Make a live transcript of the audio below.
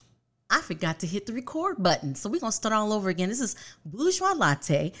I forgot to hit the record button. So we're going to start all over again. This is Bourgeois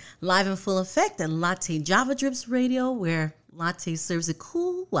Latte, live in full effect at Latte Java Drips Radio, where latte serves it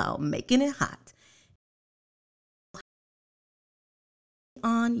cool while making it hot.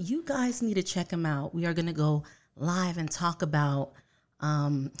 You guys need to check him out. We are going to go live and talk about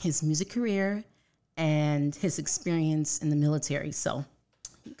his music career and his experience in the military. So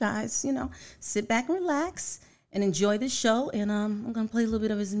you guys, sit back and relax and enjoy the show. And I'm going to play a little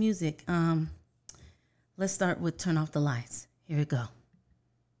bit of his music. Let's start with Turn Off the Lights. Here we go.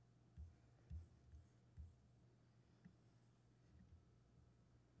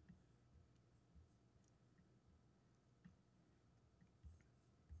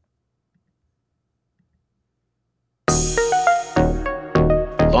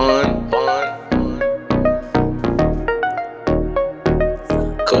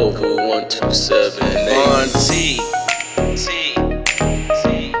 Kovu 1278 on T.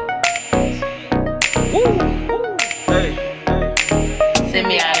 Woo. Hey. Send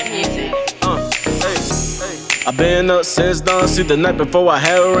me out of music. Hey. I been up since dawn. See the night before I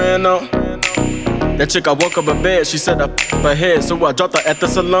had ran on. That chick I woke up in bed. She said I her head, so I dropped her at the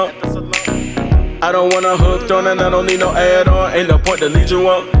salon. I don't want a hooked on and I don't need no add-on. Ain't no point to lead you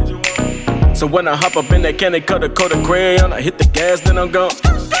on. So when I hop up in that candy, cut a coat of crayon, I hit the gas, then I'm gone.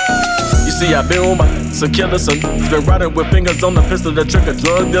 You see, I been with my some killers, some been riding with fingers on the pistol, the trick a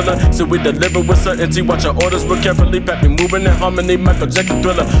drug dealer. So we deliver with certainty, watch your orders real carefully. Pappy moving in harmony, Michael Jackson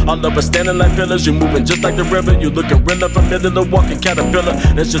Thriller. All of us standing like pillars, you moving just like the river. You looking realer from middle of walking caterpillar.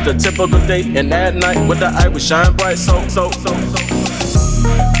 That's just a typical day, and at night with the eye we shine bright. So.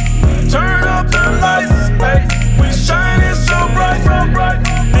 Turn up the lights, hey, we shining so bright,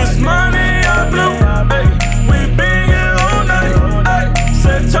 This money I blew, hey, we been here all night, hey.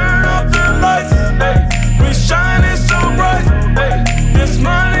 Said turn up the lights, hey, we shining so bright, hey. This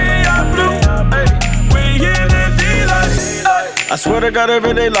money I blew, hey, we in the daylight, hey. I swear to God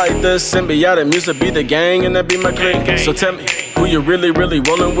every day like this, symbiotic music be the gang and that be my clique. So tell me, who you really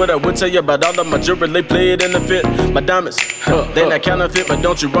rolling with? I will tell you about all of my jewelry, they played in the fit. My diamonds, they not counterfeit, but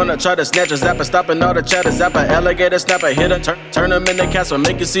don't you run up, try to snatch a zapper, stopping all the chatter, zapper, alligator, snapper, hit her, turn them in the castle,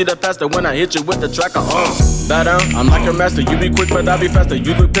 make you see the faster when I hit you with the tracker. Bow down, I'm like a master, you be quick, but I be faster.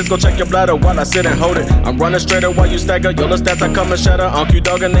 You look pissed, go check your bladder while I sit and hold it. I'm running straighter while you stagger, your little stats I come and shatter. On you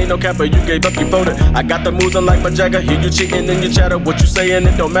dog and ain't no capper, you gave up, you folded. I got the moves unlike my Jagger, hear you cheating and you chatter. What you saying,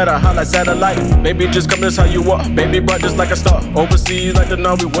 it don't matter, how like satellite. Baby, just come, this how you walk, baby, bright just like a star. Overseas like the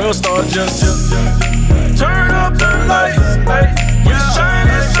Navy world star, just turn up the lights, hey, we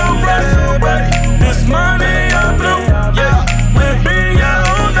shining so bright, This money I blew, yeah, we been here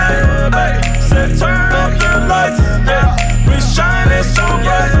all night, hey. Said turn up the lights, yeah, we shining so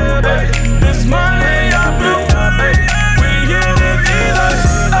bright, hey. This money I blew, hey, we in the daylight,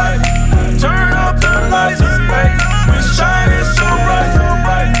 hey. Turn up the lights, hey, we shining so bright,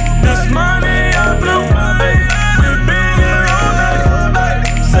 This money I blew, hey, we been here all night, hey.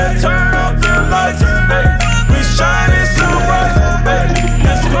 Said turn up the lights, hey, we shining so bright, hey.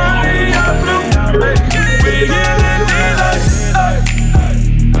 This money I blew, hey, we in the daylight, hey.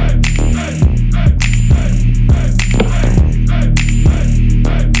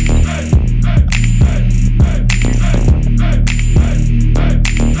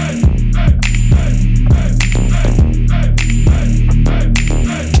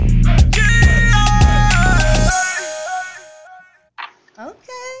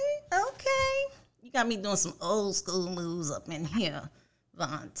 Okay. You got me doing some old school moves up in here,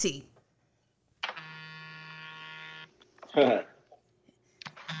 Von T. What's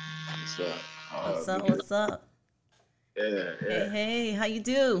up? Yeah. Hey, how you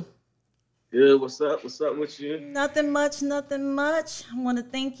do? Good, what's up with you? Nothing much. I want to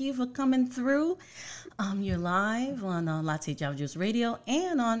thank you for coming through. You're live on Latte Java Juice Radio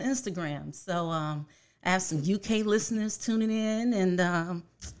and on Instagram. So I have some UK listeners tuning in, and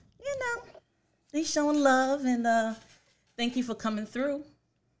they showing love, and thank you for coming through.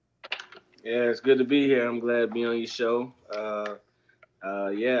 Yeah, it's good to be here. I'm glad to be on your show.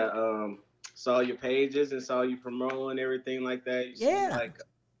 Saw your pages and saw you promoting everything like that.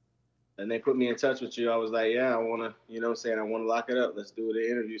 And they put me in touch with you. I was like, yeah, I want to, I want to lock it up. Let's do the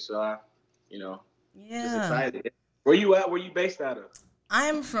interview. So just excited. Where you at? Where you based out of?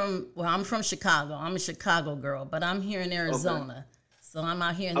 I'm from Chicago. I'm a Chicago girl, but I'm here in Arizona. Okay. So I'm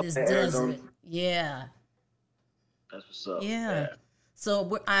out here in this desert. Arizona. Yeah. That's what's up. Yeah.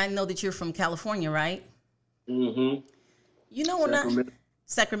 So I know that you're from California, right? Mm-hmm.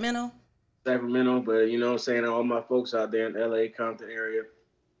 Sacramento? Sacramento, but all my folks out there in LA, Compton area,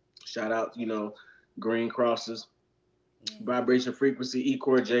 shout out, Green Crosses. Yeah. Vibration Frequency,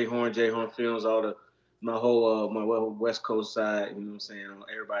 Ecor, J Horn Films, all the my whole West Coast side. You know what I'm saying?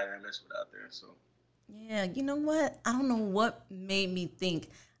 Everybody that I mess with out there. So Yeah, you know what? I don't know what made me think.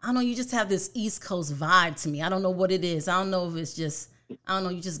 I don't know. You just have this East Coast vibe to me. I don't know what it is. I don't know if it's just. I don't know.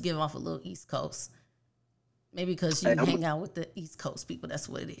 You just give off a little East Coast. Maybe because hey, you hang out with the East Coast people. That's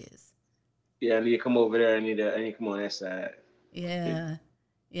what it is. yeah, I need to come over there. I need to come on that side. Yeah.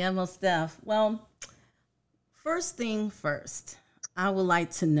 Yeah, most stuff. Well, first thing first, I would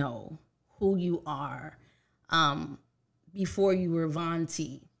like to know who you are um, before you were Von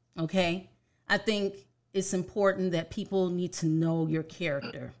T. Okay? I think it's important that people need to know your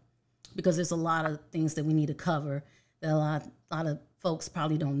character because there's a lot of things that we need to cover that a lot of folks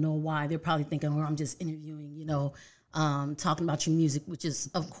probably don't know why. They're probably thinking, well, I'm just interviewing, talking about your music, which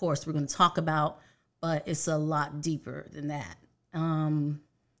is, of course, we're going to talk about, but it's a lot deeper than that.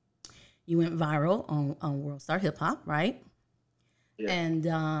 You went viral on World Star Hip Hop, right? Yeah.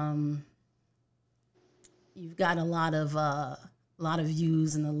 And you've got a lot of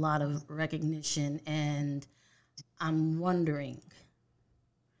views and a lot of recognition. And I'm wondering,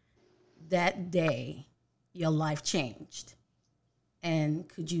 that day, your life changed. And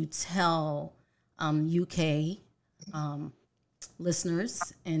could you tell UK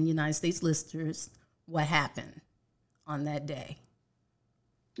listeners and United States listeners what happened on that day?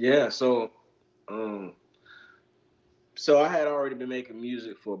 Yeah. So I had already been making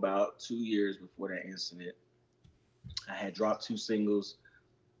music for about 2 years before that incident. I had dropped 2 singles,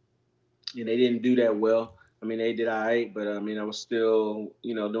 and they didn't do that well. I mean, they did all right, but I mean, I was still,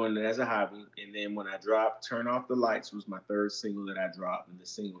 doing it as a hobby. And then when I dropped "Turn Off the Lights" was my third single that I dropped, and the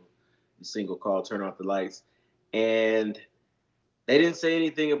single called "Turn Off the Lights," and they didn't say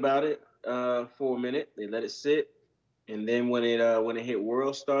anything about it for a minute. They let it sit, and then when it hit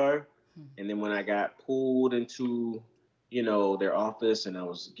World Star, and then when I got pulled into, their office, and I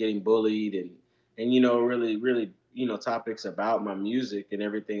was getting bullied, and really really topics about my music and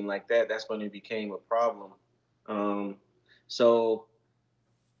everything like that. That's when it became a problem. Um, so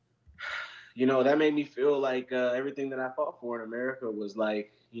that made me feel like everything that I fought for in America was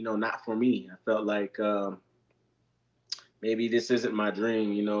like not for me. I felt like maybe this isn't my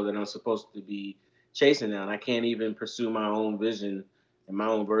dream, that I'm supposed to be chasing now. And I can't even pursue my own vision and my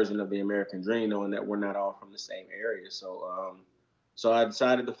own version of the American dream, knowing that we're not all from the same area. So I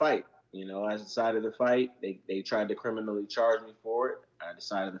decided to fight. I decided to fight. They tried to criminally charge me for it. I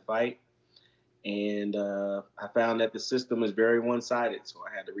decided to fight. And I found that the system is very one-sided. So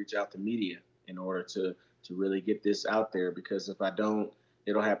I had to reach out to media in order to really get this out there, because if I don't,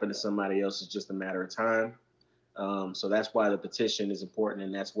 it'll happen to somebody else. It's just a matter of time. So that's why the petition is important,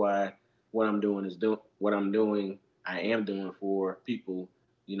 and that's why what I'm doing is what I'm doing. I am doing for people,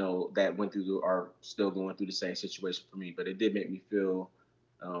 that went through are still going through the same situation for me. But it did make me feel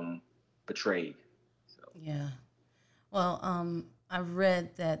betrayed. So Yeah. Well, I've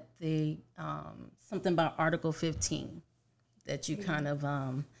read that they something about Article 15 that you kind of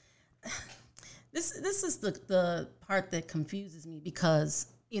this is the part that confuses me because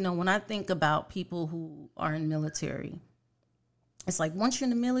when I think about people who are in military, it's like once you're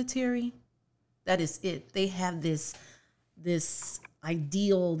in the military, that is it. They have this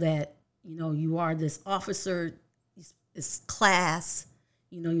ideal that you are this officer, this class.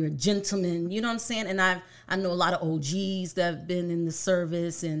 You're a gentleman. You know what I'm saying? And I know a lot of OGs that have been in the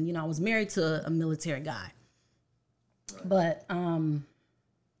service, and I was married to a military guy. But do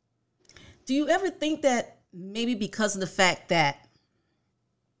you ever think that maybe because of the fact that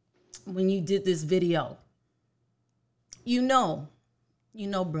when you did this video,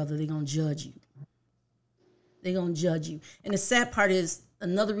 brother, they're gonna judge you. They're gonna judge you. And the sad part is,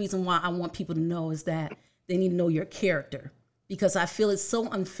 another reason why I want people to know is that they need to know your character. Because I feel it's so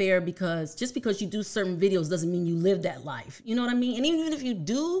unfair, because just because you do certain videos doesn't mean you live that life. You know what I mean? And even if you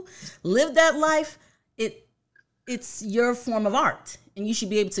do live that life, it's your form of art, and you should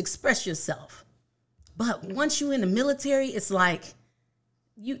be able to express yourself. But once you're in the military, it's like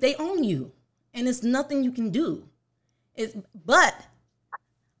they own you, and it's nothing you can do. But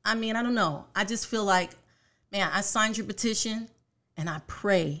I mean, I don't know. I just feel like, man, I signed your petition, and I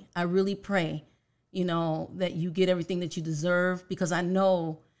really pray, that you get everything that you deserve, because I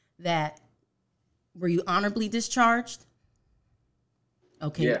know that, were you honorably discharged?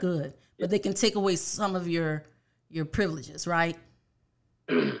 Okay, yeah. good. But they can take away some of your privileges, right?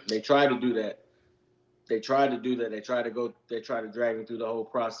 They tried to do that. They tried to drag me through the whole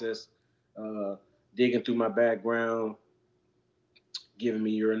process, digging through my background, giving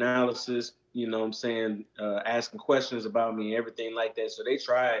me your analysis, what I'm saying, asking questions about me, everything like that. So they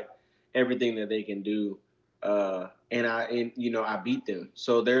tried everything that they can do. and I beat them.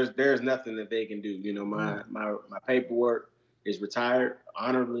 So there's nothing that they can do. My paperwork is retired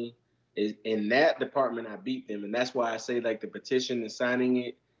honorably. Is in that department I beat them, and that's why I say like the petition and signing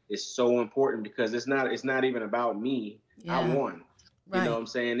it is so important because it's not even about me. I Yeah. won. You know what Right. I'm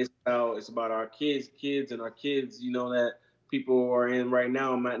saying? It's about our kids and our kids, that people are in right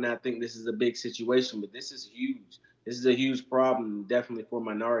now might not think this is a big situation, but this is huge. This is a huge problem, definitely for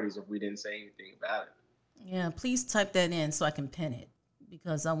minorities if we didn't say anything about it. Yeah. Please type that in so I can pin it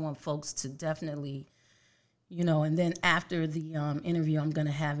because I want folks to definitely, and then after the interview, I'm going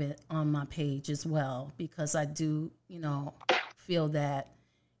to have it on my page as well because I do, feel that,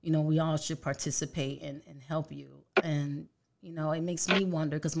 we all should participate and help you. And, it makes me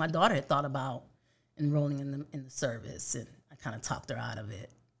wonder because my daughter had thought about enrolling in the service and I kind of talked her out of it,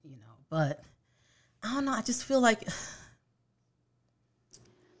 but I don't know. I just feel like,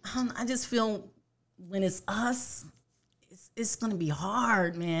 I just feel when it's us, it's going to be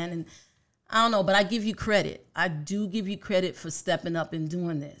hard, man. And I don't know, but I give you credit. I do give you credit for stepping up and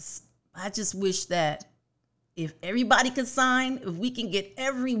doing this. I just wish that if everybody could sign, if we can get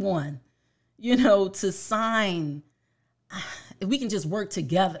everyone, to sign, if we can just work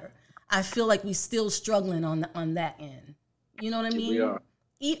together. I feel like we're still struggling on that end. You know what I mean? We are.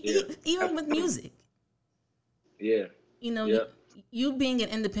 Yeah. Even with music. Yeah. Yep. You being an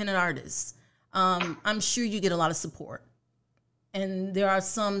independent artist, I'm sure you get a lot of support. And there are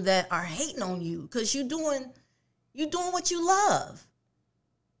some that are hating on you because you're doing what you love,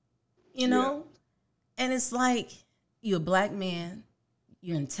 And it's like you're a black man,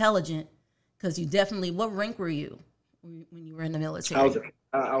 you're intelligent, because you definitely. What rank were you when you were in the military?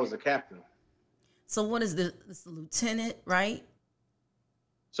 I was a captain. So what is this lieutenant, right?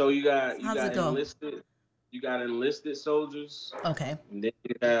 So you got How's it go? enlisted. You got enlisted soldiers. Okay. And then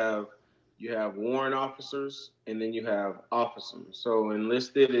you have warrant officers, and then you have officers. So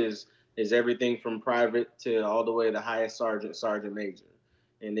enlisted is everything from private to all the way to the highest sergeant major.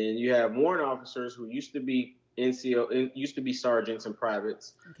 And then you have warrant officers who used to be used to be sergeants and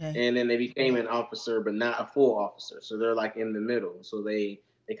privates, Okay. and then they became an officer, but not a full officer. So they're like in the middle. So they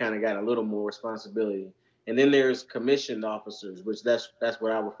kind of got a little more responsibility. And then there's commissioned officers, which that's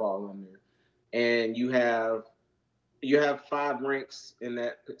what I would fall under. And you have 6 ranks in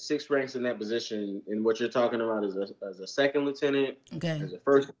that position. And what you're talking about is a second lieutenant, Okay. there's a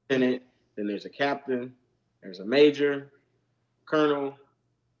first lieutenant, then there's a captain, there's a major, colonel,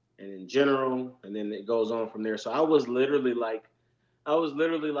 and then general, and then it goes on from there. So I was literally like 2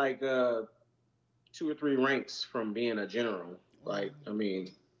 or 3 ranks from being a general. Like, I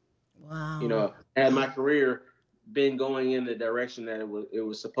mean, Wow. had my career been going in the direction that it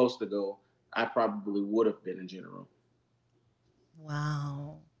was supposed to go, I probably would have been a general.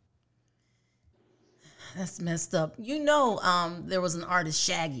 Wow. That's messed up. There was an artist,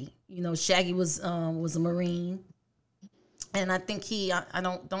 Shaggy. Shaggy was a Marine. And I think I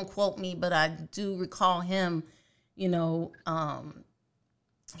don't quote me, but I do recall him, he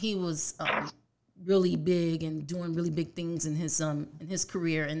was really big and doing really big things in his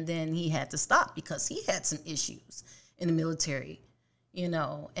career, and then he had to stop because he had some issues in the military, and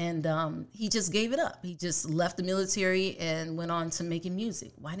he just gave it up. He just left the military and went on to making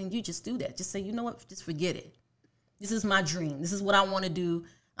music. Why didn't you just do that? Just say, you know what, just forget it. This is my dream. This is what I want to do.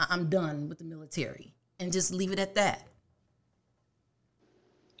 I'm done with the military, and just leave it at that.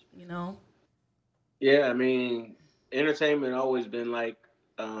 Yeah, I mean, entertainment always been like,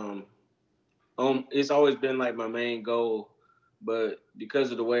 it's always been like my main goal, but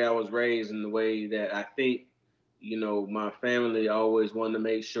because of the way I was raised and the way that I think, my family always wanted to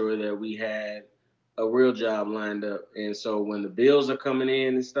make sure that we had a real job lined up. And so when the bills are coming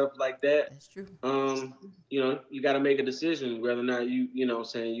in and stuff like that, That's true. you got to make a decision whether or not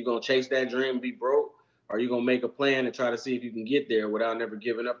saying you're going to chase that dream and be broke, or you're going to make a plan and try to see if you can get there without never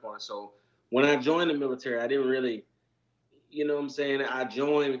giving up on it. So when I joined the military, I didn't really, I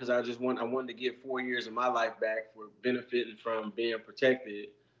joined because I wanted to get 4 years of my life back for benefiting from being protected,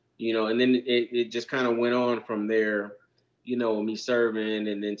 and then it just kind of went on from there, me serving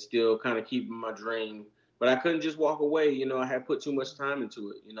and then still kind of keeping my dream. But I couldn't just walk away. I had put too much time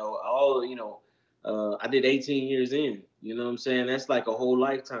into it. I did 18 years in. You know what I'm saying? That's like a whole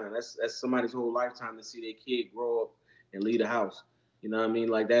lifetime. That's somebody's whole lifetime to see their kid grow up and leave the house. You know what I mean?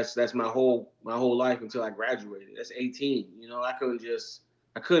 Like that's my whole life until I graduated. That's 18. I couldn't just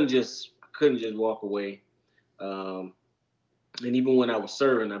walk away. And even when I was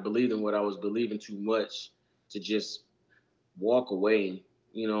serving, I believed in what I was believing too much to just walk away.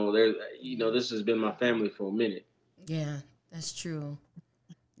 This has been my family for a minute. Yeah, that's true.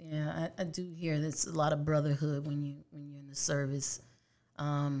 Yeah, I do hear there's a lot of brotherhood when you're in the service.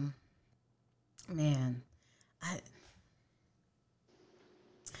 Um, man, I.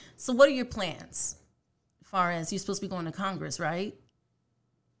 So what are your plans? As far as you're supposed to be going to Congress, right?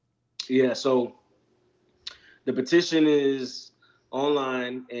 Yeah, so the petition is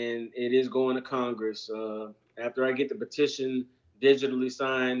online and it is going to Congress. After I get the petition digitally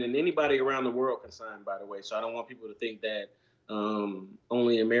signed, and anybody around the world can sign, by the way. So I don't want people to think that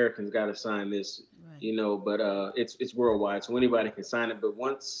only Americans got to sign this, Right. but it's worldwide, so anybody can sign it. But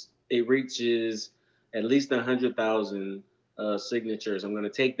once it reaches at least 100,000 signatures, I'm going to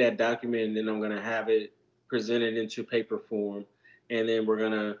take that document and then I'm going to have it presented into paper form, and then we're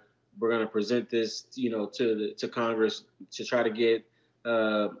gonna present this, to Congress to try to get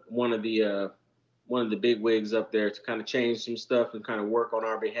one of the big wigs up there to kind of change some stuff and kind of work on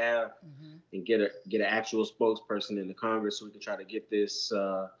our behalf and get an actual spokesperson in the Congress so we can try to get this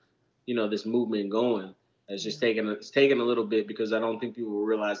this movement going. It's taking a little bit because I don't think people will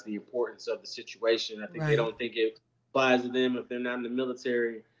realize the importance of the situation. I think they Right. don't think it applies to them if they're not in the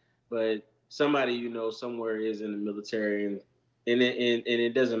military, but somebody somewhere is in the military, and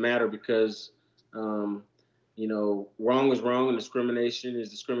it doesn't matter because wrong is wrong and discrimination is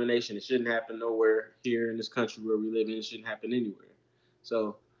discrimination. It shouldn't happen nowhere here in this country where we live in. It shouldn't happen anywhere.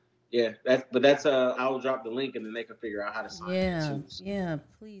 So yeah, that's I'll drop the link and then they can figure out how to sign it Yeah, too. So, yeah,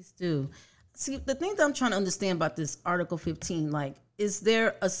 please do. See, the thing that I'm trying to understand about this Article 15, like, is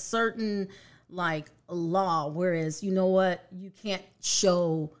there a certain like law, whereas you know what, you can't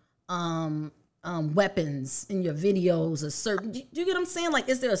show weapons in your videos, a certain, do you get what I'm saying? Like,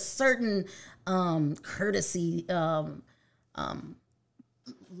 is there a certain courtesy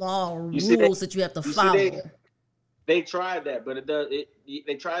law or you see, rules that you have to you see follow? they tried that, but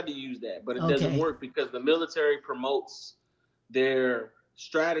they tried to use that, but it doesn't Okay. work because the military promotes their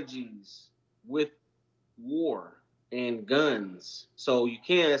strategies with war and guns. So you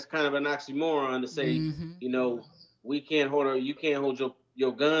can't. That's kind of an oxymoron to say, Mhm. you can't hold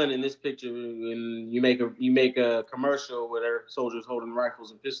your gun in this picture, and you make a commercial where their soldiers holding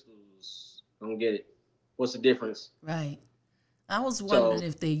rifles and pistols. I don't get it. What's the difference? Right. I was So wondering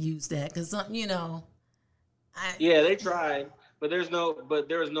if they use that because I yeah, they tried, but there was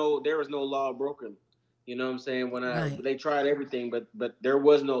no law broken. You know what I'm saying? right. They tried everything, but there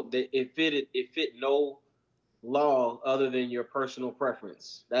was it fit no law other than your personal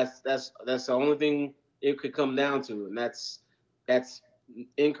preference. That's the only thing it could come down to, and that's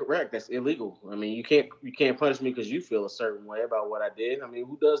incorrect. That's illegal. I mean, you can't punish me because you feel a certain way about what I did. I mean,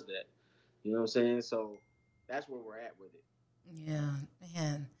 who does that? You know what I'm saying? So that's where we're at with it. Yeah,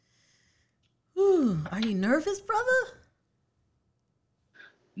 man. Whew. Are you nervous, brother?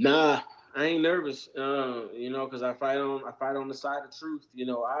 Nah, I ain't nervous. Because I fight on the side of truth.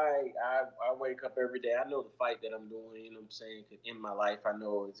 I wake up every day. I know the fight that I'm doing. You know what I'm saying? In my life, I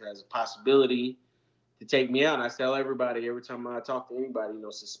know it has a possibility to take me out. And I tell everybody every time I talk to anybody,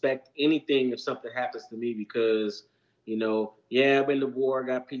 suspect anything if something happens to me because, yeah, I've been to war,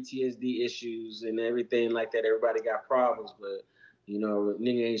 got PTSD issues and everything like that. Everybody got problems, but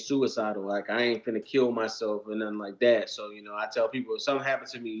nigga ain't suicidal. Like I ain't finna kill myself or nothing like that. So, I tell people if something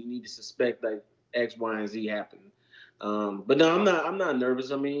happens to me, you need to suspect like X, Y, and Z happened. But no, I'm not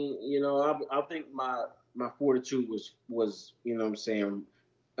nervous. I mean, I think my fortitude was, what I'm saying,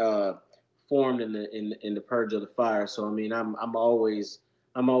 uh, formed in the purge of the fire. So I mean, I'm always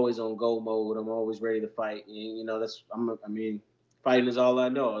on go mode. I'm always ready to fight. And, fighting is all I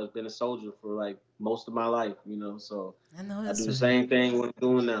know. I've been a soldier for like most of my life. So I know I that's do the right. same thing what I'm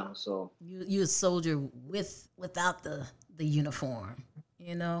doing now. So You a soldier without the uniform.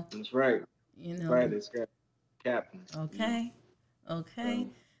 that's right. You That's know. right. It's captain. Okay. Okay.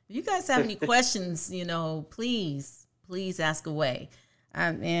 So, If you guys have any questions, please ask away.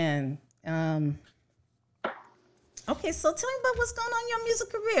 And okay, so tell me about what's going on in your music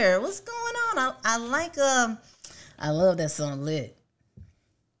career. What's going on? I love that song Lit.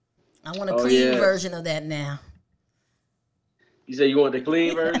 I want a Oh, clean yeah. version of that now. You say you want the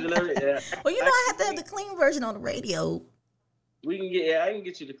clean version of it? Yeah. Well, I have to have the clean version on the radio. I can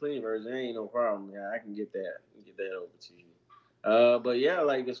get you the clean version. Ain't no problem. Yeah, I can get that. Over to you. But yeah,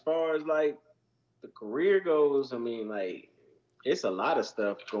 like as far as like the career goes, I mean, like it's a lot of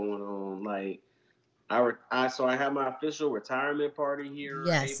stuff going on. Like so I have my official retirement party here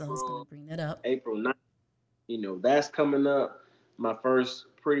Yes, I was going to bring that up. April 9th. That's coming up. My first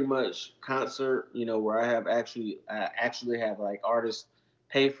pretty much concert, where I actually have like artists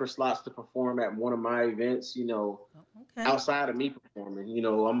pay for slots to perform at one of my events, Okay. outside of me performing.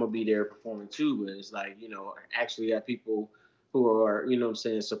 I'm gonna be there performing too, but it's like, actually have people who are, you know what I'm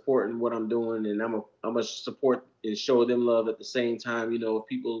saying, supporting what I'm doing, and I'm a support and show them love at the same time. You know, if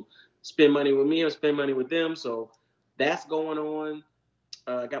people spend money with me, I spend money with them. So that's going on.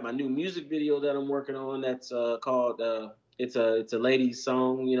 I got my new music video that I'm working on. That's called it's a lady's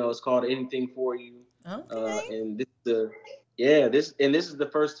song. You know, it's called Anything for You. Okay. And this is the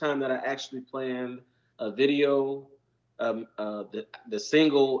first time that I actually planned a video, the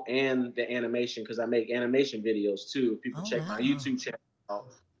single and the animation, because I make animation videos too. If people Oh check my wow. YouTube channel out,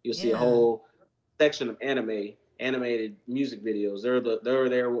 you'll see a Yeah. whole section of animated music videos. They're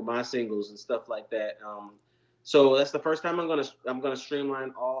there with my singles and stuff like that. So that's the first time I'm gonna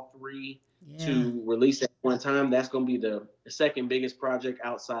streamline all three Yeah. to release at one time. That's gonna be the second biggest project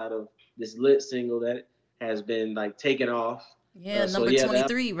outside of this lit single that has been like taken off. Yeah. So Number yeah, that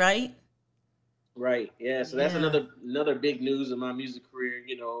 23, right? right. Yeah, so that's Yeah. another big news in my music career.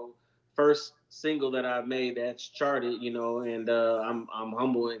 You know, first single that I've made that's charted. You know, and I'm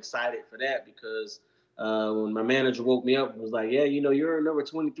humble and excited for that because when my manager woke me up and was like, "Yeah, you know, you're number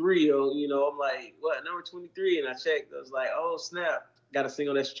 23." You know, I'm like, "What, number 23?" And I checked. I was like, "Oh snap! Got a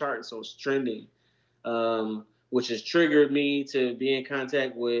single that's charting, so it's trending." Which has triggered me to be in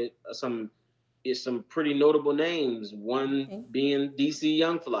contact with some pretty notable names. One Okay. being DC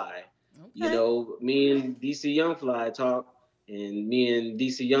Young Fly. You Okay. know, me and DC Young Fly talk, and me and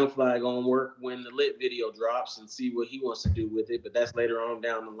DC Young Fly gonna work when the lit video drops and see what he wants to do with it. But that's later on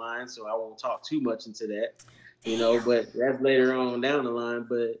down the line, so I won't talk too much into that. You know, Damn. but that's later on down the line.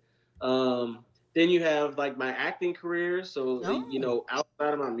 But then you have like my acting career. So you Oh. know,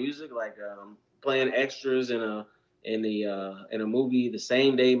 outside of my music, like playing extras in a movie the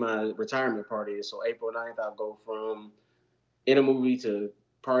same day my retirement party is. So April 9th, I'll go from in a movie to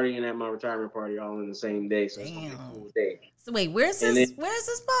partying at my retirement party all in the same day. So it's gonna be a Damn. cool day. So wait, where's And then this? Where's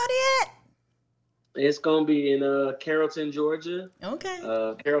this party at? it's gonna be in Carrollton, Georgia. Okay.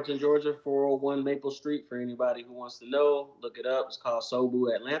 Carrollton, Georgia, 401 Maple Street. For anybody who wants to know, look it up. It's called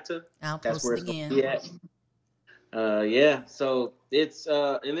Sobu Atlanta. I'll That's post where it it's gonna again. be at. Yeah. So it's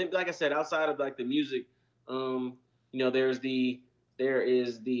and then like I said, outside of like the music, you know, there is the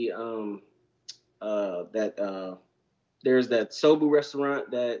that there's that Sobu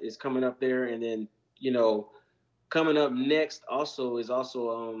restaurant that is coming up there, and then you know, coming up next also is I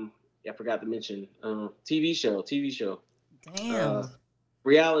forgot to mention TV show, uh, Damn.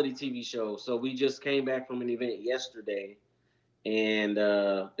 reality TV show. So we just came back from an event yesterday, and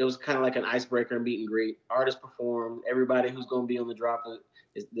it was kind of like an icebreaker meet and greet. Artists performed. Everybody who's going to be on the drop.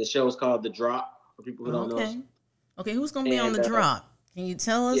 The show is called The Drop for people who don't know. Okay. Okay. Who's gonna be on And the drop? Can you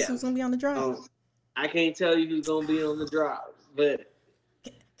tell us yeah, who's gonna be on the drop? I can't tell you who's going to be on the drop, but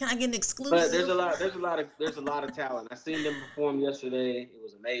Can I get an there's exclusive? a lot of talent. I seen them perform yesterday. It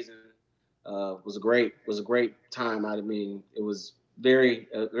was amazing. Was a great time. I mean, it was a very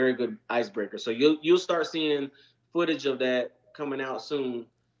good icebreaker. So you'll start seeing footage of that coming out soon.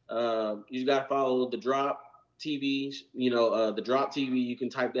 You got to follow the Drop TV. You know, the Drop TV. You can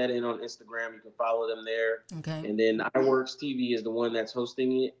type that in on Instagram. You can follow them there. Okay. And then iWorks TV is the one that's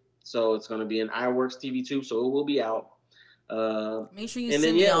hosting it. So it's going to be an iWorks TV too. So it will be out. Make sure you And then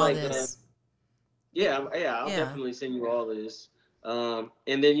send me yeah, all like this. I'll Yeah. definitely send you all this. And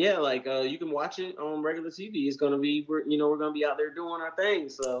then yeah, like you can watch it on regular TV. It's gonna be we're gonna be out there doing our thing.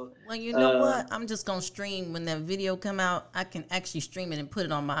 So Well, you know what? I'm just gonna stream when that video come out. I can actually stream it and put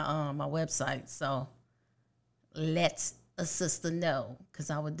it on my website. So let a sister know, because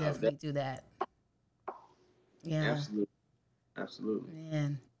I would definitely do that. Yeah, absolutely.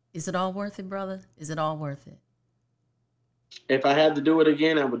 man. Is it all worth it, brother? Is it all worth it? If I had to do it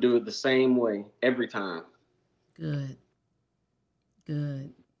again, I would do it the same way every time. Good.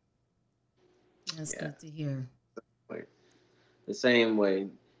 Good. That's Yeah, good to hear. like the same way.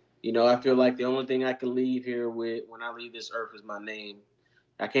 You know, I feel like the only thing I can leave here with when I leave this earth is my name.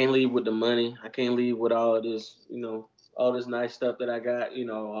 I can't leave with the money. I can't leave with all of this, all this nice stuff that I got,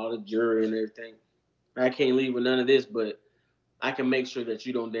 all the jewelry and everything. I can't leave with none of this, but I can make sure that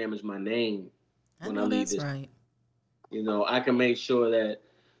you don't damage my name I when I know leave that's this. right. I can make sure that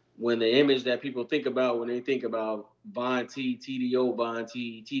when the image that people think about when they think about Von T, TDO Von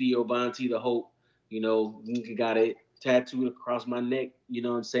T, TDO Von T, the Hope, you got it tattooed across my neck. You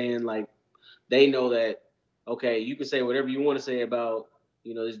know what I'm saying? Like they know that. Okay, you can say whatever you want to say about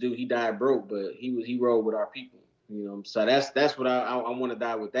this dude. He died broke, but he rode with our people. So that's what I want to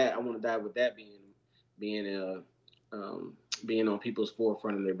die with that. I want to die with that being being on people's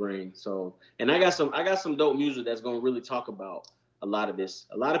forefront of their brain. So, and I got some dope music that's gonna really talk about a lot of this.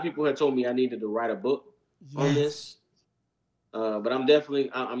 A lot of people had told me I needed to write a book on Yes. this, But I'm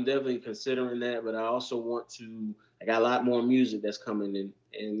definitely considering that. But I also want to. I got a lot more music that's coming in,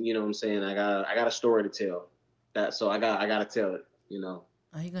 and you know what I'm saying. I got a story to tell. I gotta tell it. You know.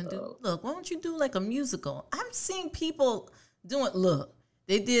 Are you gonna do? Uh, Look, why don't you do like a musical? I'm seeing people doing. Look,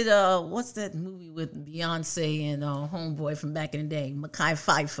 they did. What's that movie with Beyonce and homeboy from back in the day, Mekhi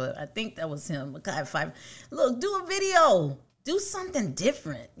Phifer? I think that was him, Mekhi Phifer. Look, do a video. Do something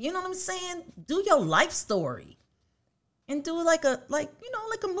different. You know what I'm saying? Do your life story, and do like a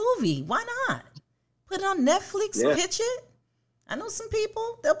movie. Why not? Put it on Netflix. yeah, Pitch it. I know some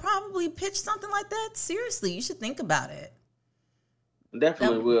people. They'll probably pitch something like that. Seriously, you should think about it.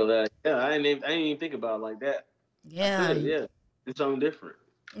 definitely That, will. Yeah, I didn't even think about it like that. I yeah. could. Yeah, do something different.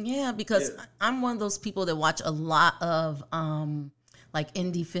 Yeah, Yeah. because I'm one of those people that watch a lot of like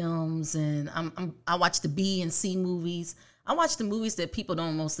indie films, and I watch the B and C movies. I watch the movies that people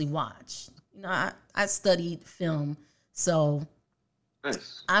don't mostly watch. You know, I studied film, so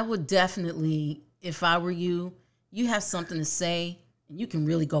Nice. I would definitely, if I were you, you have something to say, and you can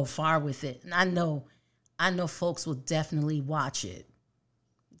really go far with it. And I know folks will definitely watch it.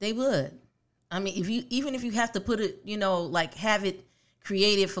 They would. I mean, if you have to put it, like have it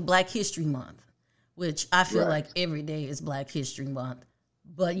created for Black History Month, which I feel Right. like every day is Black History Month.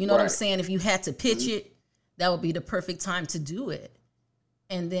 But you know what I'm Right. saying? If you had to pitch it, that would be the perfect time to do it.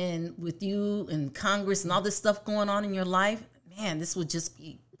 And then with you and Congress and all this stuff going on in your life, man, this would just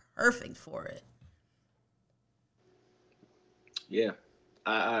be perfect for it. Yeah,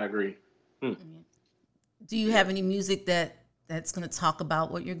 I agree. Hmm. Do you have any music that's going to talk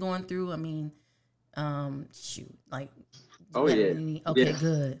about what you're going through? I mean, shoot, like, do Oh you have yeah, any? Okay, yeah.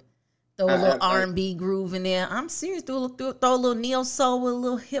 good. Throw a I, little I, I R&B groove in there. I'm serious. Throw a little neo soul with a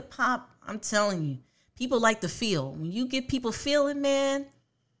little hip hop. I'm telling you, people like to feel. When you get people feeling, man.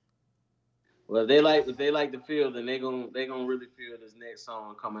 well, if they like the feel, then they gonna really feel this next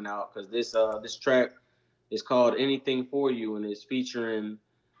song coming out because this track is called "Anything for You" and it's featuring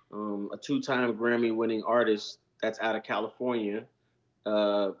a two-time Grammy-winning artist that's out of California.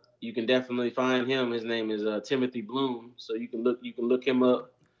 Uh, you can definitely find him. His name is Timothy Bloom. So you can look him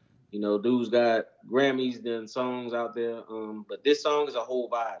up. You know, dude's got Grammys, done songs out there. But this song is a whole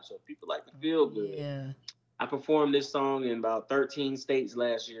vibe. So if people like to feel good, Yeah, I performed this song in about 13 states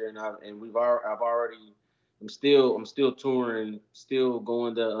last year, and I've already I'm still touring, still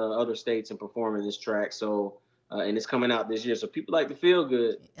going to other states and performing this track. So and it's coming out this year. So people like to feel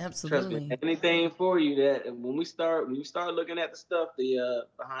good. Trust me, absolutely. anything for you. That when we start looking at the stuff, the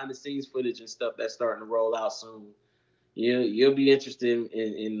behind the scenes footage and stuff that's starting to roll out soon, you'll be interested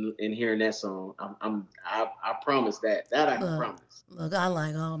in hearing that song. I promise that I can Look, promise. look, I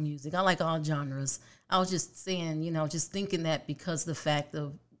like all music. I like all genres. I was just saying, just thinking that because the fact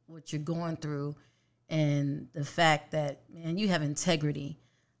of what you're going through and the fact that, man, you have integrity.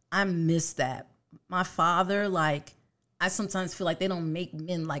 I miss that. My father, like, I sometimes feel like they don't make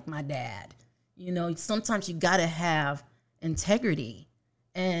men like my dad. Sometimes you got to have integrity.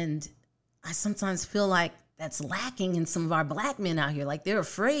 And I sometimes feel like that's lacking in some of our black men out here. Like they're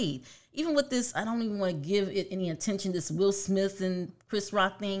afraid. Even with this, I don't even want to give it any attention, this Will Smith and Chris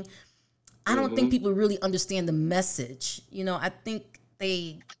Rock thing. I don't think Hmm. people really understand the message. I think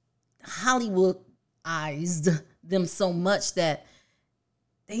they Hollywoodized them so much that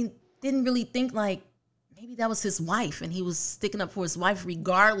they didn't really think like maybe that was his wife and he was sticking up for his wife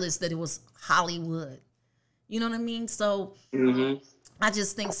regardless that it was Hollywood. You know what I mean? So Hmm. I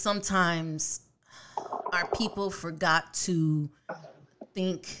just think sometimes our people forgot to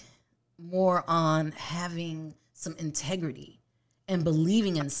think more on having some integrity and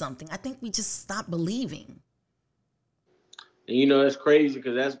believing in something. I think we just stopped believing. And it's crazy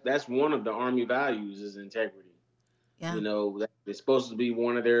because that's one of the army values is integrity. Yeah. It's supposed to be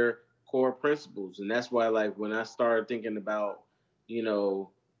one of their core principles, and that's why like when I started thinking about you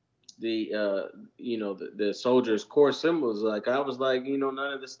know the soldiers' core symbols, like I was like, none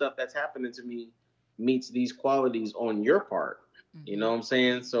of the stuff that's happening to me meets these qualities on your part. You Hmm. know what I'm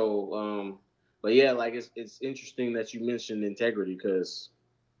saying? So, but yeah, like it's interesting that you mentioned integrity because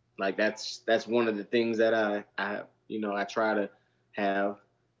like that's one of the things that I try to have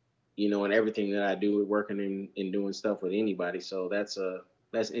in everything that I do, working and doing stuff with anybody. So that's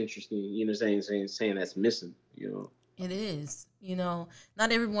interesting. Saying that's missing. It is.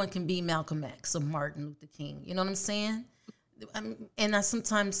 Not everyone can be Malcolm X or Martin Luther King. You know what I'm saying? And I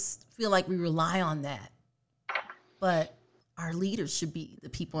sometimes feel like we rely on that. But our leaders should be the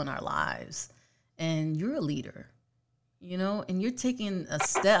people in our lives. And you're a leader, and you're taking a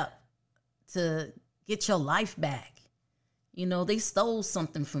step to get your life back. They stole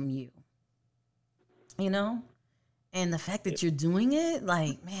something from you, you know? And the fact that you're doing it,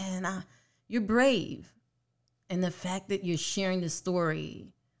 like, man, you're brave. And the fact that you're sharing this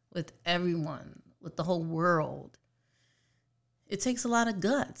story with everyone, with the whole world, it takes a lot of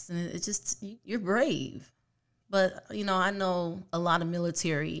guts. And it's just, you're brave. But, you know, I know a lot of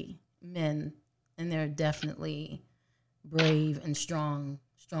military men, and they're definitely brave and strong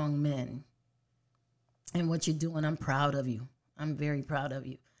men. And what you're doing, I'm proud of you. I'm very proud of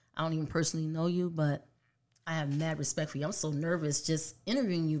you. I don't even personally know you, but I have mad respect for you. I'm so nervous just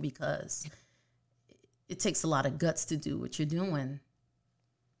interviewing you because it takes a lot of guts to do what you're doing.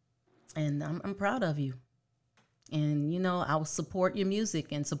 And I'm proud of you. And, you know, I will support your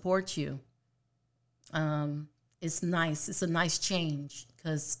music and support you. It's nice. It's a nice change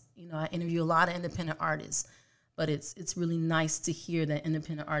because, you know, I interview a lot of independent artists, but it's really nice to hear that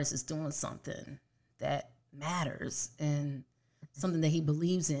independent artist is doing something that matters and something that he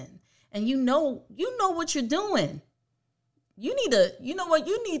believes in. And you know what you're doing. You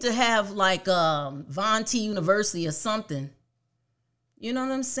need to have like Von T University or something. You know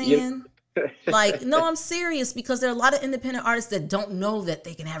what I'm saying? Yeah. Like, no, I'm serious, because there are a lot of independent artists that don't know that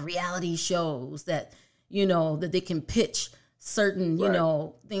they can have reality shows, that, you know, that they can pitch certain, you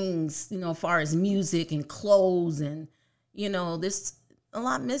know, things, you know, as far as music and clothes, and, you know, there's a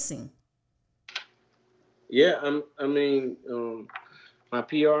lot missing. Yeah, my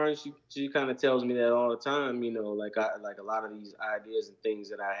PR, she kind of tells me that all the time. You know, like a lot of these ideas and things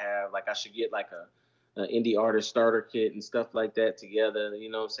that I have, like I should get like an indie artist starter kit and stuff like that together. You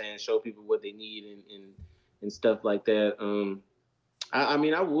know what I'm saying? Show people what they need and stuff like that.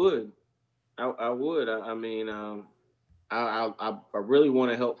 I would. I really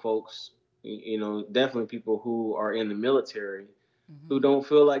want to help folks. You know, definitely people who are in the military, who don't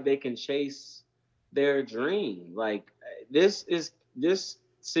feel like they can chase their dream. Like this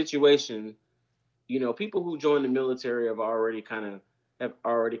situation, you know, people who join the military have already kind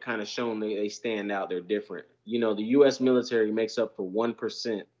of shown they stand out. They're different. You know, the U.S. military makes up for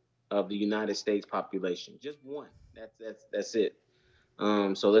 1% of the United States population. Just one. That's it.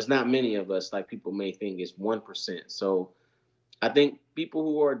 So there's not many of us like people may think. It's 1%. So I think people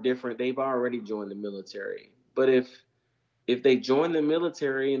who are different, they've already joined the military. But if they join the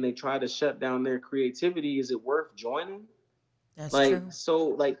military and they try to shut down their creativity, is it worth joining? That's like true. so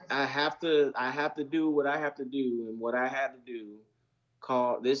like I have to do what I have to do, and what I had to do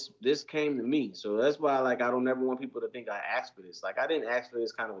this came to me. So that's why, like, I don't ever want people to think I asked for this. Like, I didn't ask for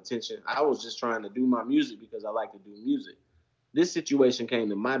this kind of attention. I was just trying to do my music because I like to do music. This situation came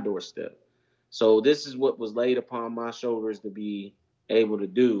to my doorstep. So this is what was laid upon my shoulders to be able to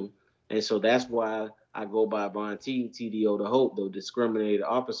do. And so that's why I go by Von T, TDO the Hope, the discriminated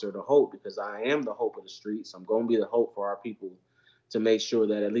officer, the Hope, because I am the hope of the streets. I'm going to be the hope for our people, to make sure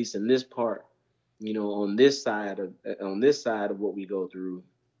that at least in this part, you know, on this side of what we go through,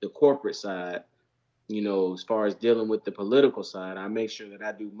 the corporate side, you know, as far as dealing with the political side, I make sure that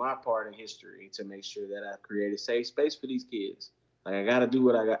I do my part in history to make sure that I create a safe space for these kids. Like, I got to do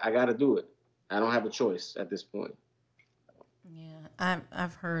what I got to do it. I don't have a choice at this point. Yeah,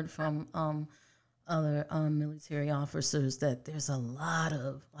 I've heard from other military officers that there's a lot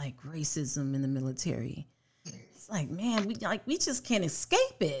of like racism in the military. It's like, man, we just can't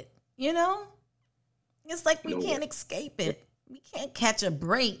escape it, you know? It's like we can't escape it. We can't catch a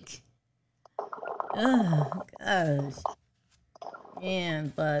break. Oh, gosh.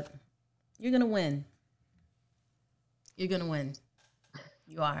 Man, but you're going to win. You're going to win.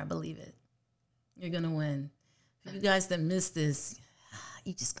 You are, I believe it. You're going to win. For you guys that missed this,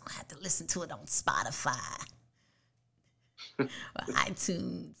 you just going to have to listen to it on Spotify or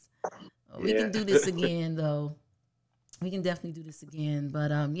iTunes. We can do this again, though. We can definitely do this again.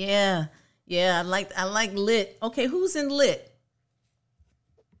 But, yeah, I like Lit. Okay, who's in Lit?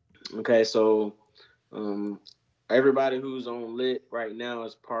 Okay, so everybody who's on Lit right now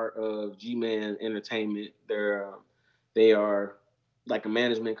is part of G-Man Entertainment. They are like a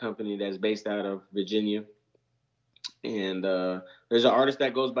management company that's based out of Virginia. And there's an artist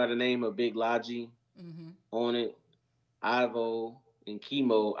that goes by the name of Big Logi on it. Ivo and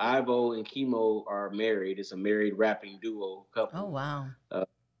Chemo. Ivo and Chemo are married. It's a married rapping duo couple. Oh, wow. And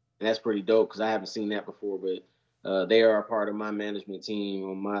that's pretty dope because I haven't seen that before, but they are a part of my management team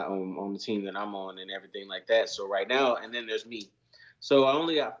on the team that I'm on and everything like that. So right now, and then there's me. So I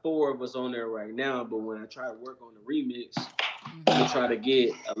only got 4 of us on there right now, but when I try to work on the remix, I try to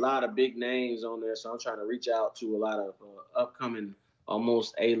get a lot of big names on there. So I'm trying to reach out to a lot of upcoming,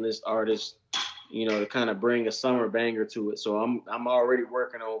 almost A-list artists, you know, to kind of bring a summer banger to it. So I'm already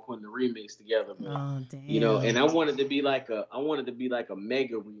working on putting the remix together. But, oh, damn. You know, and I wanted to be like a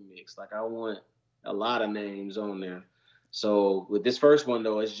mega remix. Like I want a lot of names on there. So with this first one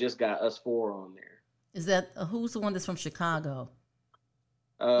though, it's just got us four on there. Is that who's the one that's from Chicago?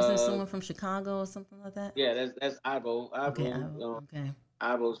 Is there someone from Chicago or something like that? Yeah, that's Ivo. Okay, okay.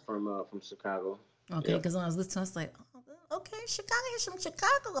 Ivo's from Chicago. Okay, because when I was listening, I was like, oh, okay, Chicago, there's some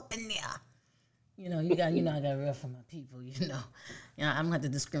Chicago up in there. You know, I got real for my people. You know, I'm gonna have to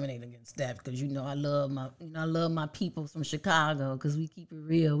discriminate against that because I love my people from Chicago because we keep it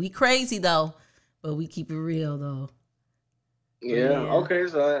real. We crazy though, but we keep it real though. Yeah. Okay,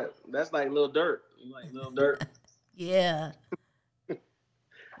 so that's like Lil Durk. You like Lil Durk? Yeah.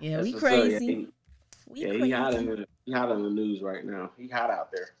 Yeah, we crazy. He hot in the news right now. He hot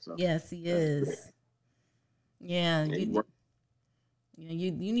out there. So. Yes, he is. Yeah, you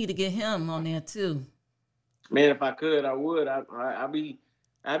need to get him on there too. Man, if I could, I would. I'd be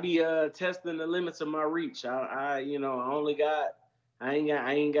testing the limits of my reach. I ain't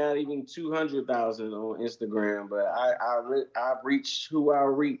got even 200,000 on Instagram, but I reach who I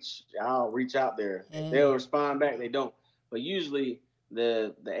reach. I'll reach out there. If they'll respond back, they don't. But usually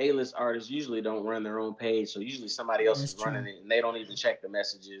the A-list artists usually don't run their own page, so usually somebody else is running it, and they don't even check the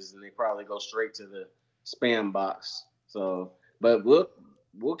messages, and they probably go straight to the spam box. So, but we'll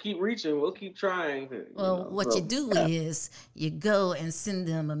keep reaching, we'll keep trying. What you do is you go and send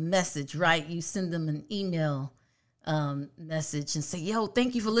them a message, right? You send them an email message and say, yo,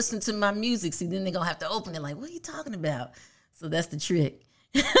 thank you for listening to my music. See, then they're gonna have to open it like, what are you talking about? So that's the trick.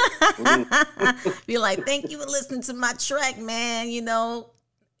 Be like, thank you for listening to my track, man.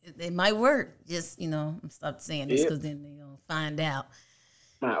 It might work. Just stop saying this because then they're gonna find out.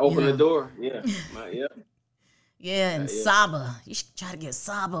 Might open the door. Yeah. Yeah, and Saba. You should try to get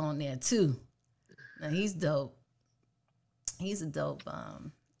Saba on there too. Now he's dope. He's a dope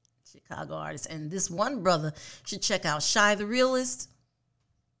Chicago artist. And this one brother should check out Shy the Realist.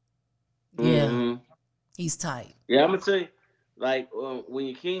 Yeah. He's tight. Yeah, I'm gonna tell you. Like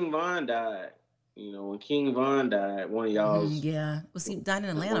when King Von died, one of y'all's. Was he died in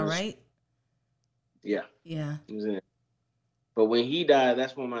Atlanta, right? Yeah. Yeah. He was in it. But when he died,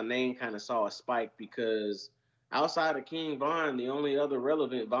 that's when my name kind of saw a spike because outside of King Von, the only other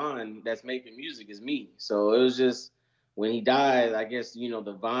relevant Von that's making music is me. So it was just when he died, I guess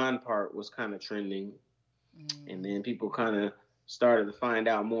the Von part was kind of trending, and then people kind of started to find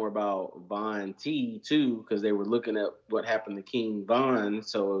out more about Von T too, because they were looking at what happened to King Von.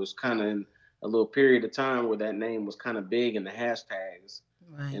 So it was kind of a little period of time where that name was kind of big in the hashtags.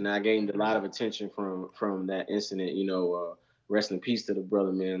 Right. And I gained a lot of attention from that incident. Rest in peace to the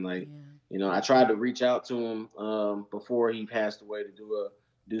brother, man. Like, I tried to reach out to him before he passed away to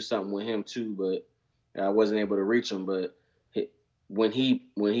do something with him too, but I wasn't able to reach him. But when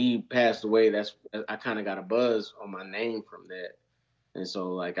he passed away, I kind of got a buzz on my name from that. And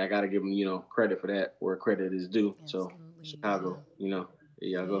so, like, I got to give him, credit for that where credit is due. Absolutely, so, Chicago, there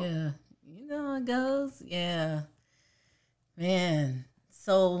y'all go. Yeah, how it goes. Yeah. Man.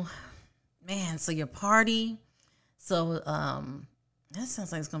 So your party. So, that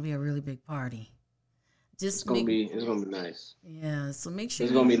sounds like it's going to be a really big party. It's going to be nice. Yeah. So make sure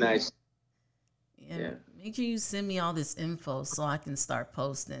it's going to be nice. Yeah. Make sure you send me all this info so I can start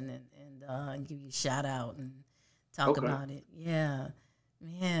posting and give you a shout out and talk about it. Yeah.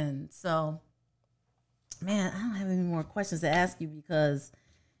 Man. So, I don't have any more questions to ask you because,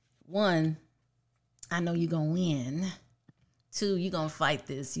 one, I know you're going to win. Two, you're going to fight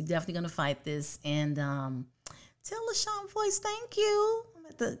this. You're definitely going to fight this. And tell LaShawn Voice thank you. I'm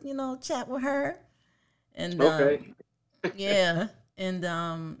at the, chat with her. And okay. Yeah. And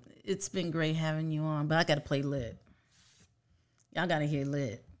it's been great having you on, but I got to play Lit. Y'all got to hear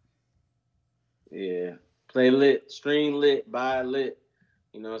Lit. Yeah. Play Lit, stream Lit, buy Lit.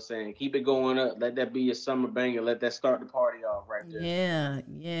 You know what I'm saying? Keep it going up. Let that be your summer banger. Let that start the party off right there. Yeah.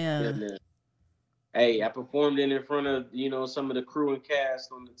 Hey, I performed in front of, some of the crew and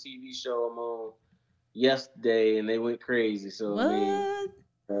cast on the TV show I'm on yesterday, and they went crazy. So what?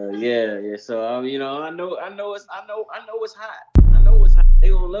 Yeah. So I know it's hot. I know it's hot. They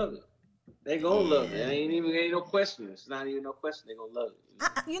gonna love it. They gonna love it. Ain't no question. It's not even no question. They gonna love it.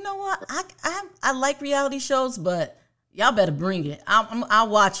 You know what? I like reality shows, but y'all better bring it. I'll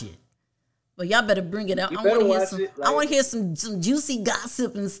watch it, but y'all better bring it out. I want to hear some juicy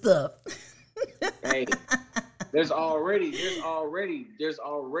gossip and stuff. Hey, there's already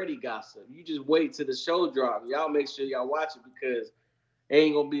gossip. You just wait till the show drop. Y'all make sure y'all watch it because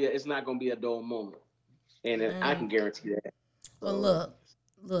it's not gonna be a dull moment, and I can guarantee that. Well,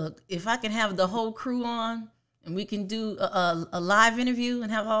 look. If I can have the whole crew on, and we can do a live interview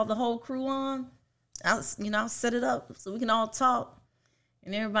and have the whole crew on, I'll set it up so we can all talk.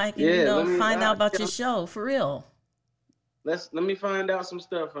 and everybody can find out about your show for real. Let me find out some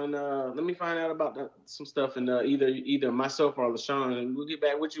stuff, and let me find out about some stuff, and either myself or LaShawn, and we'll get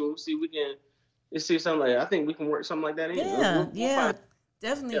back with you and we'll see if we can. Let's see something like that. I think we can work something like that in. Yeah,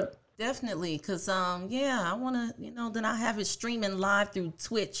 definitely. Cause I wanna, then I have it streaming live through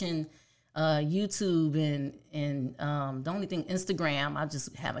Twitch and YouTube and the only thing Instagram. I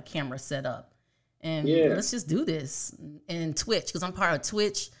just have a camera set up, and let's just do this. And Twitch, because I'm part of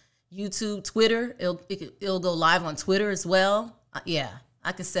Twitch, YouTube, Twitter. It'll go live on Twitter as well.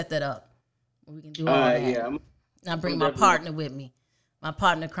 I can set that up. We can do all that. Yeah, I bring my partner with me. My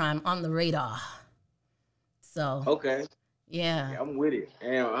partner crime on the radar. So okay. Yeah, I'm with it.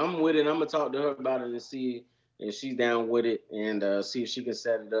 I'm with it. I'm gonna talk to her about it and see if she's down with it, and see if she can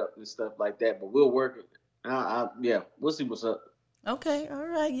set it up and stuff like that. But we'll work it. We'll see what's up. Okay, all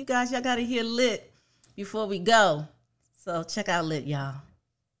right, you guys, y'all gotta hear Lit before we go. So check out Lit, y'all.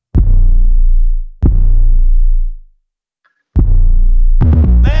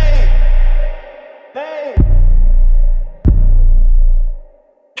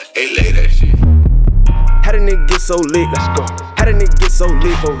 Hey, lay that shit. How the nigga get so lit? Let's go. How the nigga get so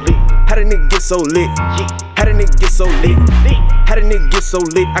lit? How the nigga get so lit? How the nigga get so lit? How the nigga get so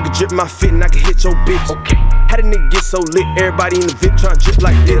lit? I can drip my fit and I can hit your bitch. Okay. How the nigga get so lit? Everybody in the VIP tryna drip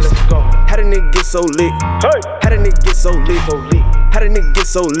like this. Let's go. How the nigga get so lit? How the nigga get so lit? How the nigga get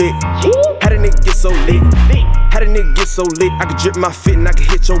so lit? How the nigga get so lit? How the nigga get so lit? I can drip my fit and I can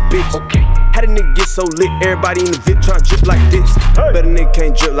hit your bitch. Okay. How the nigga get so lit? Everybody in the VIP tryna drip like this. Better nigga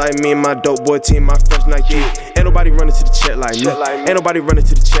can't drip like me and my dope boy team, my fresh Nike. Ain't nobody running to the check like me. Ain't nobody running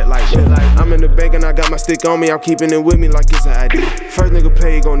to the check like me. I'm in the bank and I got my stick on me. I'm keeping it with me like it's an ID. First nigga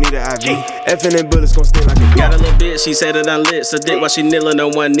play, gon' need an IV. Effin' and bullets gon' sting like a got a little bitch, she said that I'm lit. So dick while she kneeling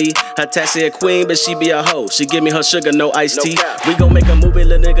on one knee. Her taxi a queen, but she be a hoe. She give me her sugar, no iced tea. We gon' make a movie,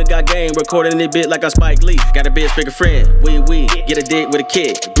 little nigga got game. Recording it bit like a Spike Lee. Got a bitch, pick a friend. We get a dick with a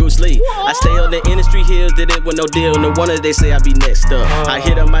kid. Bruce Lee. I stay on the industry hills, did it with no deal. No wonder they say I be next up. I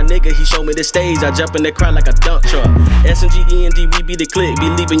hit up my nigga, he showed me the stage. I jump in the crowd like a dump truck. SNG, END, we be the clique. Be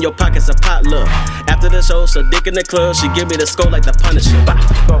leaving your pockets a potluck. After the show, so dick in the club. She give me the skull like the Punisher.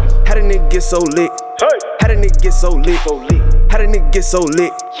 How the nigga get so lit? How the nigga get so lit? How the nigga get so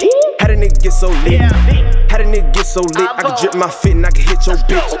lit? How the nigga get so lit? How the nigga get so lit? I can drip my fit and I can hit your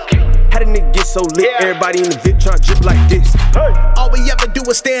bitch. How the nigga get so lit? Everybody in the VIP tryna drip like this. All we ever do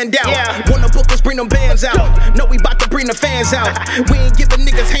is stand out. Wanna book us, bring them bands out. No, we bout to bring the fans out. We ain't giving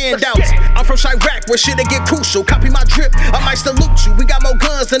niggas handouts. I'm from Chirac, where shit get crucial. Copy my drip, I might salute you. We got more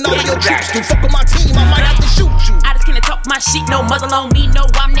guns than all of your troops do. Fuck with my team, I might have to shoot you. I just can't talk my shit, no muzzle on me, no,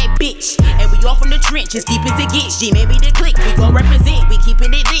 I'm that bitch. And we all from the trenches, deep as it gets. G, maybe the click, we gon' represent. We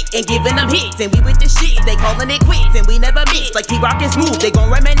keeping it lit and giving them hits. And we with the shit, they calling it quits. And we never miss, like P-Rock and Smooth, they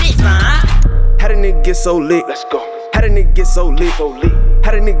gon' reminisce, How the nigga get so lit? Let's go. How the nigga get so lit?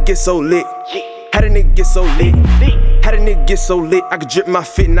 How the nigga get so lit? How the nigga get so lit? How the nigga get so lit? I can drip my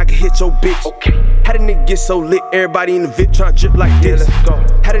fit and I can hit your bitch. Okay. How the nigga get so lit? Everybody in the VIP tryna drip like this. Let's go.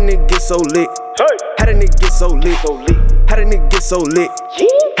 How the nigga get so lit? How the nigga get so lit? How the nigga get so lit?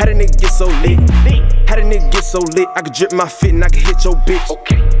 How the nigga get so lit? How the nigga get so lit? I can drip my fit and I can hit your bitch.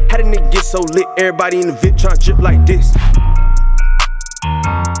 Okay. How the nigga get so lit? Everybody in the VIP tryna drip like this.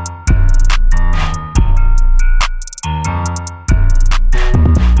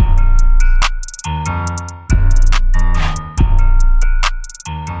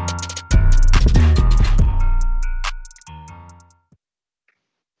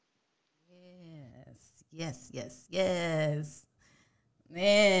 Yes.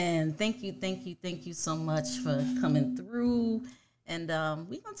 Man, thank you so much for coming through. And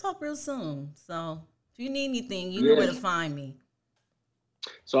we're gonna talk real soon. So if you need anything, you know where to find me.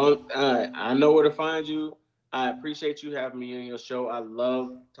 So I know where to find you. I appreciate you having me on your show. I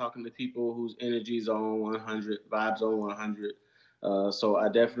love talking to people whose energies are on 100, vibes on 100. So I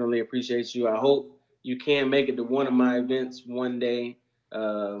definitely appreciate you. I hope you can make it to one of my events one day.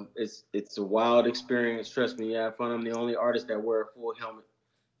 It's a wild experience. Trust me, you have fun. I'm the only artist that wear a full helmet,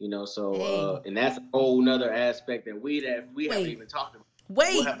 so and that's a whole nother aspect that we haven't even talked about.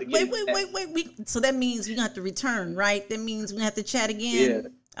 Wait. So that means we're gonna have to return, right? That means we're gonna have to chat again.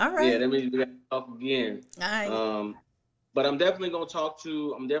 Yeah. All right. Yeah, that means we gotta talk again. All right. But I'm definitely gonna talk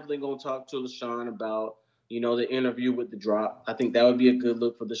to LaShawn about, the interview with The Drop. I think that would be a good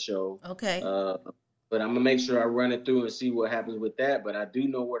look for the show. Okay. But I'm gonna make sure I run it through and see what happens with that. But I do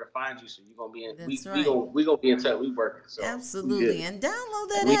know where to find you, so you're gonna be in. That's right. We gonna be in touch. We working. So absolutely, and download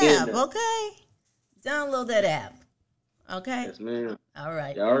that app. Okay, download that app. Okay. Yes, ma'am. All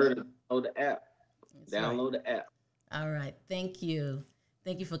right. Y'all heard it. Download the app. Download the app. All right. Thank you.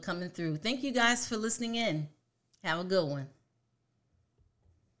 Thank you for coming through. Thank you guys for listening in. Have a good one.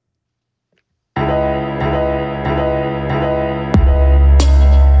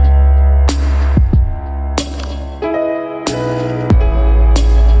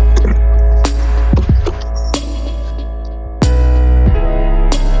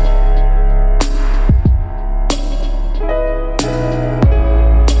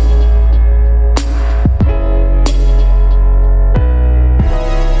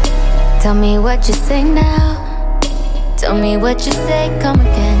 Tell me what you say now. Tell me what you say, come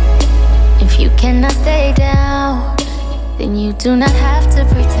again. If you cannot stay down, then you do not have to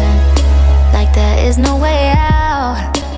pretend like there is no way out.